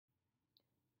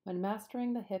When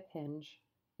mastering the hip hinge,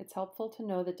 it's helpful to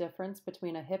know the difference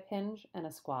between a hip hinge and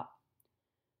a squat.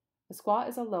 A squat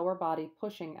is a lower body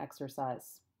pushing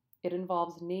exercise. It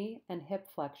involves knee and hip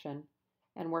flexion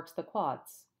and works the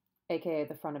quads, aka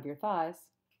the front of your thighs,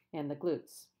 and the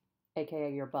glutes,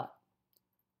 aka your butt.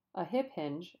 A hip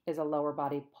hinge is a lower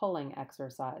body pulling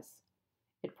exercise.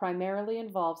 It primarily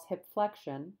involves hip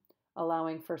flexion,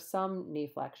 allowing for some knee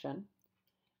flexion,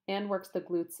 and works the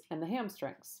glutes and the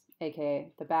hamstrings,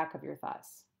 aka the back of your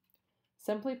thighs.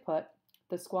 Simply put,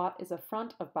 the squat is a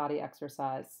front of body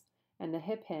exercise, and the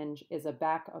hip hinge is a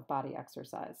back of body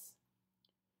exercise.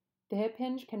 The hip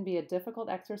hinge can be a difficult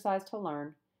exercise to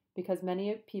learn because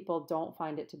many people don't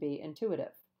find it to be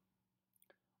intuitive.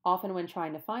 Often when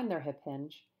trying to find their hip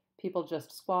hinge, people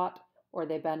just squat or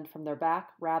they bend from their back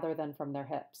rather than from their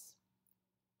hips.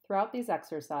 Throughout these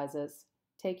exercises,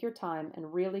 take your time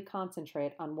and really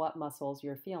concentrate on what muscles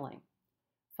you're feeling.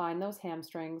 Find those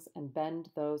hamstrings and bend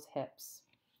those hips.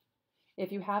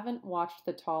 If you haven't watched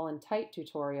the tall and tight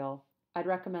tutorial, I'd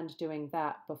recommend doing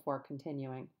that before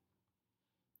continuing.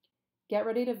 Get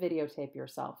ready to videotape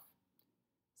yourself.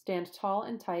 Stand tall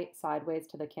and tight sideways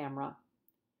to the camera.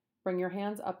 Bring your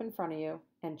hands up in front of you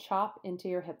and chop into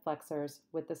your hip flexors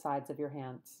with the sides of your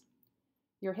hands.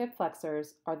 Your hip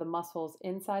flexors are the muscles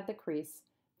inside the crease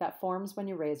that forms when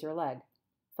you raise your leg,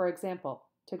 for example,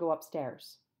 to go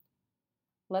upstairs.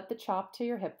 Let the chop to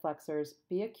your hip flexors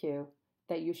be a cue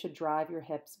that you should drive your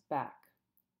hips back.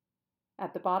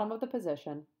 At the bottom of the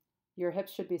position, your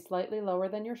hips should be slightly lower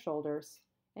than your shoulders,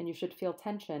 and you should feel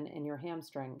tension in your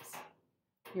hamstrings.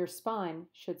 Your spine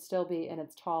should still be in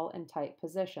its tall and tight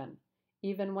position,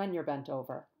 even when you're bent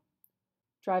over.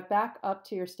 Drive back up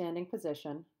to your standing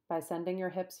position by sending your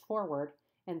hips forward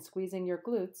and squeezing your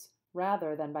glutes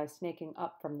rather than by snaking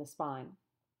up from the spine.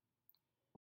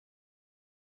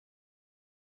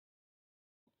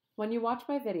 When you watch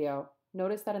my video,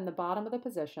 notice that in the bottom of the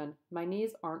position, my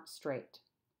knees aren't straight.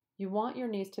 You want your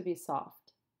knees to be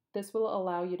soft. This will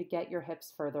allow you to get your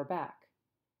hips further back.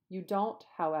 You don't,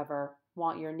 however,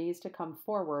 want your knees to come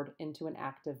forward into an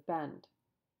active bend.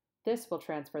 This will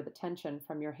transfer the tension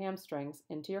from your hamstrings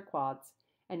into your quads,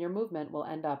 and your movement will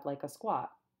end up like a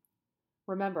squat.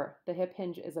 Remember, the hip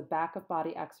hinge is a back of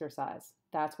body exercise.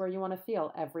 That's where you want to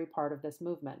feel every part of this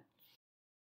movement.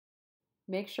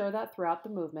 Make sure that throughout the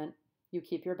movement, you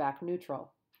keep your back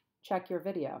neutral. Check your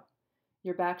video.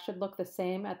 Your back should look the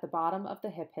same at the bottom of the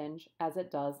hip hinge as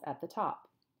it does at the top.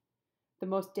 The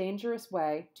most dangerous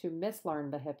way to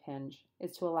mislearn the hip hinge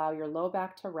is to allow your low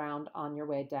back to round on your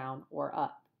way down or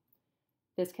up.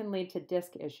 This can lead to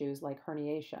disc issues like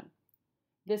herniation.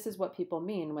 This is what people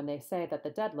mean when they say that the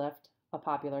deadlift, a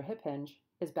popular hip hinge,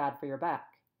 is bad for your back.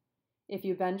 If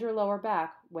you bend your lower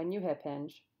back when you hip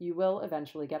hinge, you will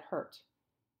eventually get hurt.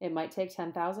 It might take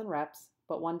 10,000 reps,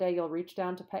 but one day you'll reach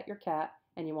down to pet your cat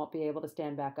and you won't be able to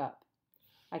stand back up.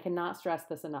 I cannot stress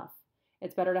this enough.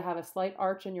 It's better to have a slight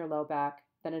arch in your low back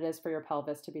than it is for your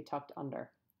pelvis to be tucked under.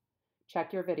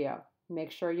 Check your video.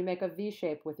 Make sure you make a V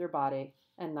shape with your body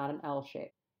and not an L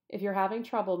shape. If you're having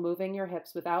trouble moving your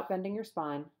hips without bending your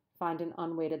spine, find an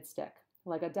unweighted stick,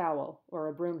 like a dowel or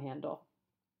a broom handle.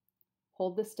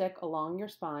 Hold the stick along your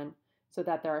spine so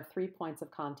that there are 3 points of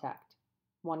contact,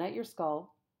 one at your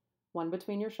skull, one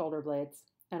between your shoulder blades,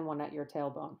 and one at your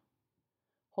tailbone.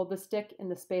 Hold the stick in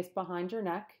the space behind your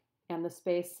neck and the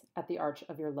space at the arch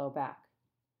of your low back.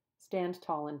 Stand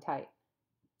tall and tight.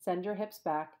 Send your hips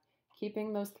back,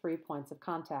 keeping those 3 points of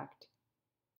contact.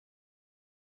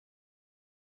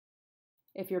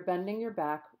 If you're bending your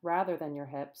back rather than your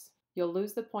hips, you'll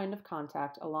lose the point of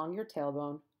contact along your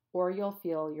tailbone, or you'll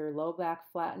feel your low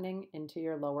back flattening into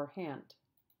your lower hand.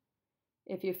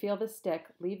 If you feel the stick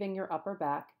leaving your upper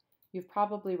back, you've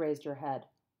probably raised your head.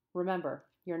 Remember,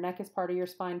 your neck is part of your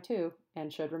spine too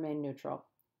and should remain neutral.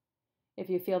 If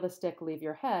you feel the stick leave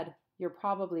your head, you're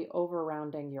probably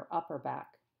over-rounding your upper back,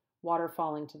 water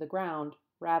falling to the ground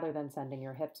rather than sending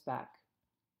your hips back.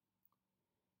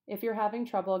 If you're having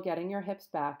trouble getting your hips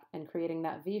back and creating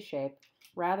that V shape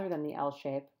rather than the L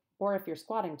shape, or if you're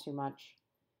squatting too much,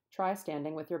 try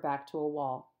standing with your back to a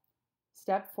wall.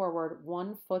 Step forward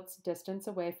 1 foot's distance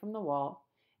away from the wall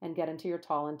and get into your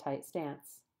tall and tight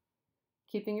stance.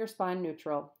 Keeping your spine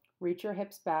neutral, reach your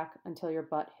hips back until your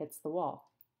butt hits the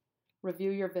wall.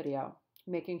 Review your video,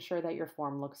 making sure that your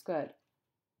form looks good.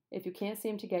 If you can't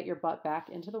seem to get your butt back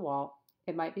into the wall,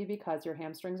 it might be because your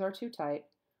hamstrings are too tight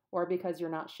or because you're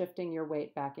not shifting your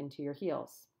weight back into your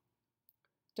heels.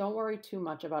 Don't worry too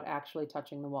much about actually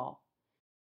touching the wall.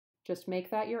 Just make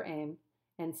that your aim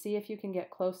and see if you can get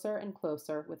closer and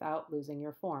closer without losing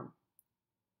your form.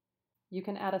 You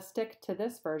can add a stick to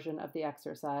this version of the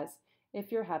exercise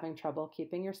if you're having trouble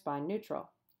keeping your spine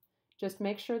neutral. Just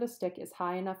make sure the stick is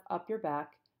high enough up your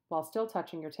back while still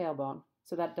touching your tailbone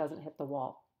so that it doesn't hit the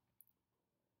wall.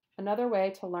 Another way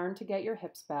to learn to get your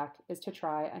hips back is to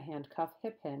try a handcuff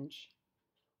hip hinge.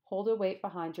 Hold a weight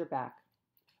behind your back.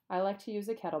 I like to use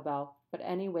a kettlebell, but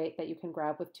any weight that you can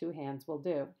grab with two hands will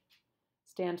do.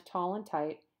 Stand tall and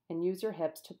tight and use your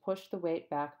hips to push the weight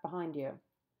back behind you.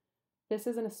 This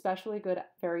is an especially good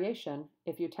variation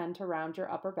if you tend to round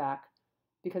your upper back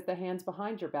because the hands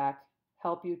behind your back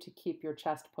help you to keep your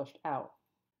chest pushed out.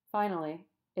 Finally,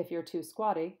 if you're too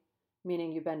squatty,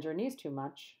 meaning you bend your knees too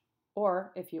much,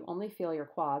 or if you only feel your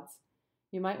quads,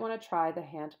 you might want to try the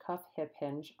handcuff hip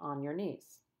hinge on your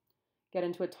knees. Get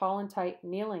into a tall and tight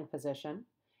kneeling position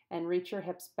and reach your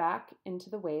hips back into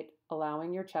the weight,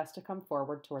 allowing your chest to come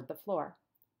forward toward the floor.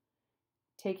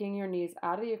 Taking your knees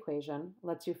out of the equation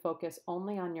lets you focus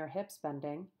only on your hips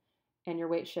bending and your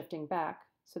weight shifting back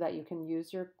so that you can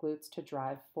use your glutes to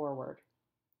drive forward.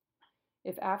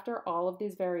 If after all of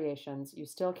these variations you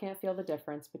still can't feel the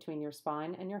difference between your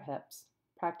spine and your hips,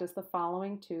 practice the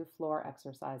following 2 floor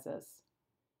exercises.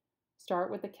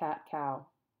 Start with the cat-cow.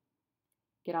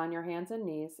 Get on your hands and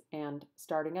knees and,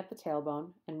 starting at the tailbone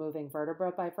and moving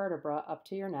vertebra by vertebra up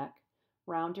to your neck,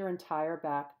 round your entire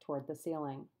back toward the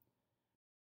ceiling.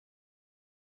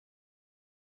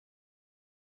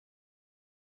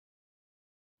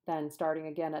 Then, starting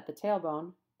again at the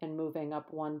tailbone and moving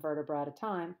up one vertebra at a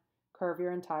time, curve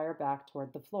your entire back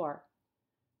toward the floor.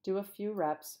 Do a few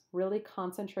reps, really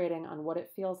concentrating on what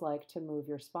it feels like to move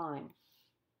your spine.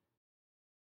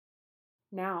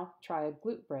 Now, try a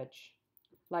glute bridge.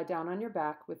 Lie down on your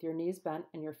back with your knees bent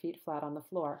and your feet flat on the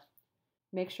floor.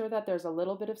 Make sure that there's a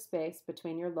little bit of space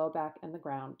between your low back and the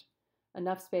ground,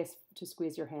 enough space to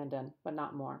squeeze your hand in, but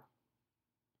not more.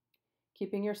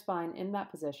 Keeping your spine in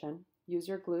that position, use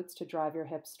your glutes to drive your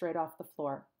hips straight off the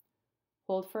floor.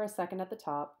 Hold for a second at the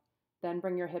top, then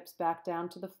bring your hips back down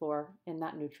to the floor in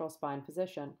that neutral spine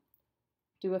position.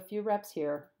 Do a few reps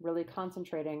here, really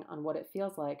concentrating on what it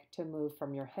feels like to move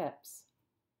from your hips.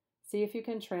 See if you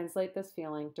can translate this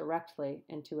feeling directly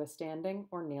into a standing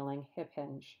or kneeling hip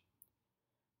hinge.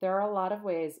 There are a lot of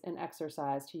ways in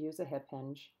exercise to use a hip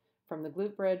hinge, from the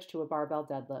glute bridge to a barbell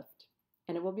deadlift,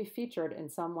 and it will be featured in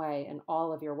some way in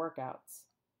all of your workouts.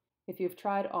 If you've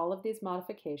tried all of these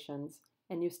modifications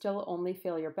and you still only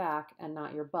feel your back and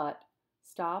not your butt,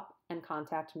 stop and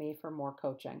contact me for more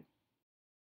coaching.